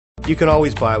You can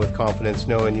always buy with confidence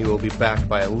knowing you will be backed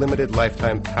by a limited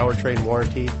lifetime powertrain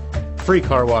warranty, free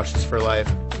car washes for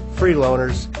life, free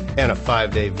loaners, and a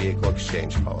 5-day vehicle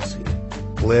exchange policy.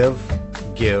 Live,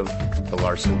 give the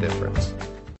Larson difference.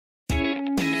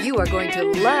 You are going to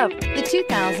love the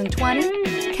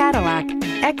 2020 Cadillac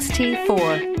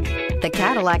XT4. The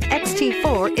Cadillac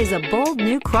XT4 is a bold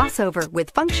new crossover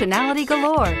with functionality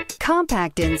galore.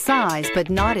 Compact in size, but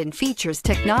not in features,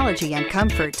 technology, and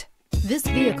comfort. This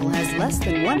vehicle has less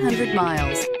than 100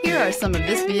 miles. Here are some of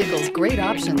this vehicle's great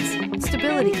options: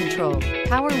 stability control,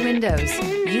 power windows,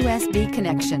 USB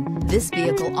connection. This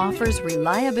vehicle offers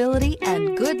reliability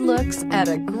and good looks at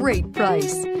a great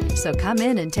price. So come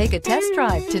in and take a test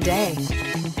drive today.